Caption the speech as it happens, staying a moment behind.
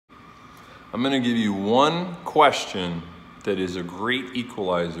I'm going to give you one question that is a great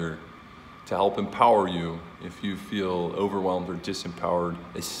equalizer to help empower you if you feel overwhelmed or disempowered,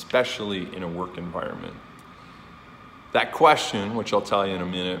 especially in a work environment. That question, which I'll tell you in a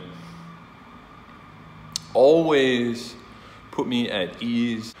minute, always put me at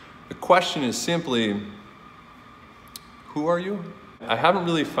ease. The question is simply, who are you? I haven't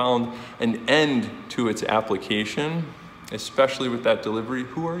really found an end to its application, especially with that delivery,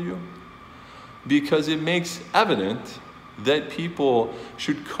 who are you? Because it makes evident that people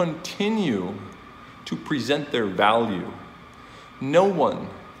should continue to present their value. No one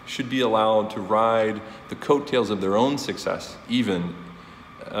should be allowed to ride the coattails of their own success, even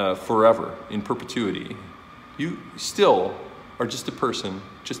forever, in perpetuity. You still are just a person,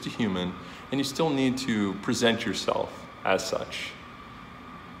 just a human, and you still need to present yourself as such.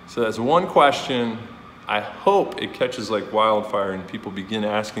 So that's one question. I hope it catches like wildfire and people begin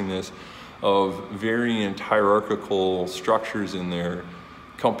asking this of variant hierarchical structures in their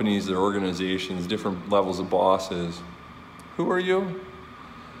companies, their organizations, different levels of bosses. Who are you?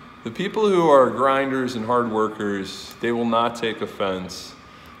 The people who are grinders and hard workers, they will not take offense,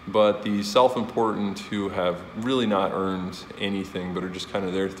 but the self-important who have really not earned anything but are just kind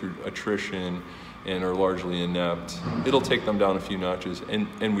of there through attrition and are largely inept, it'll take them down a few notches,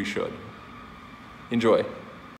 and we should. Enjoy.